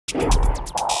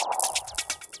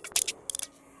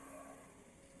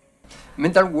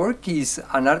Mental Work is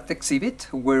an art exhibit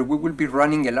where we will be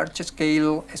running a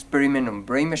large-scale experiment on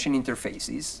brain-machine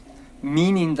interfaces,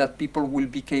 meaning that people will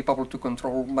be capable to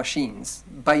control machines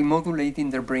by modulating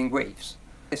their brain waves.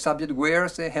 The subject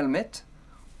wears a helmet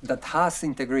that has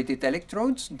integrated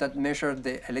electrodes that measure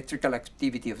the electrical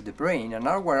activity of the brain, and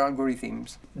our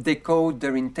algorithms decode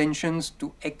their intentions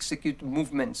to execute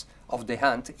movements of the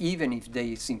hand, even if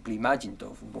they simply imagine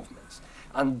those movements.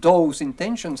 And those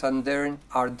intentions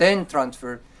are then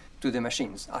transferred to the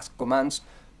machines as commands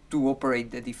to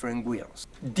operate the different wheels.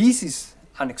 This is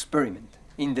an experiment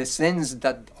in the sense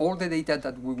that all the data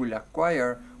that we will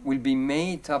acquire will be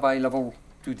made available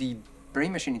to the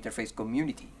brain-machine interface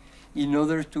community in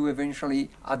order to eventually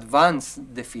advance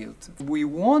the field. We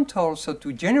want also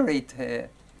to generate a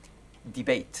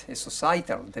debate, a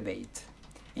societal debate,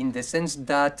 in the sense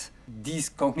that this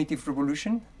cognitive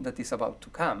revolution that is about to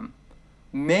come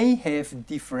may have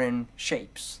different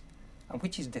shapes. And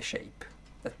which is the shape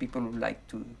that people would like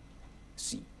to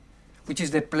see? Which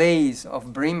is the place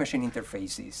of brain-machine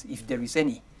interfaces, if there is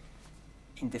any,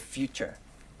 in the future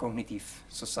cognitive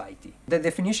society? The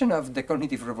definition of the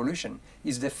cognitive revolution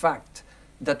is the fact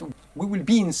that we will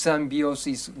be in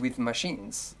symbiosis with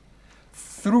machines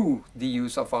through the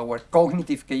use of our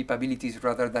cognitive capabilities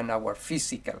rather than our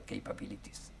physical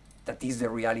capabilities. That is the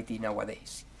reality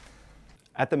nowadays.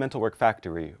 At the Mental Work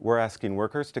Factory, we're asking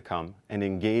workers to come and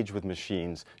engage with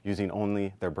machines using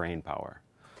only their brain power.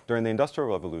 During the Industrial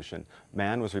Revolution,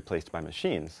 man was replaced by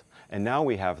machines, and now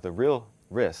we have the real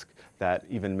risk that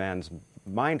even man's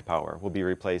mind power will be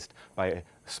replaced by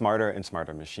smarter and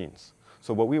smarter machines.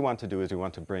 So what we want to do is we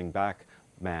want to bring back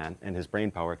man and his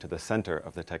brain power to the center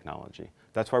of the technology.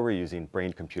 That's why we're using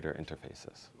brain-computer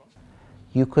interfaces.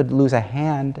 You could lose a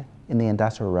hand in the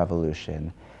Industrial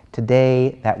Revolution.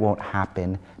 Today, that won't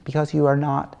happen because you are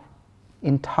not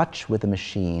in touch with the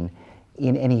machine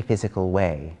in any physical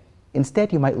way.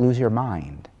 Instead, you might lose your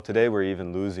mind. Today, we're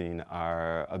even losing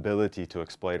our ability to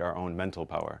exploit our own mental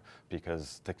power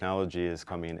because technology is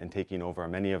coming and taking over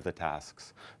many of the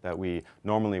tasks that we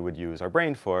normally would use our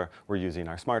brain for. We're using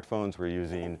our smartphones, we're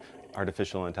using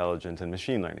artificial intelligence and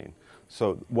machine learning.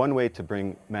 So one way to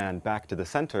bring man back to the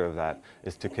center of that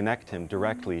is to connect him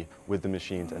directly with the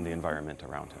machines and the environment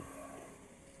around him.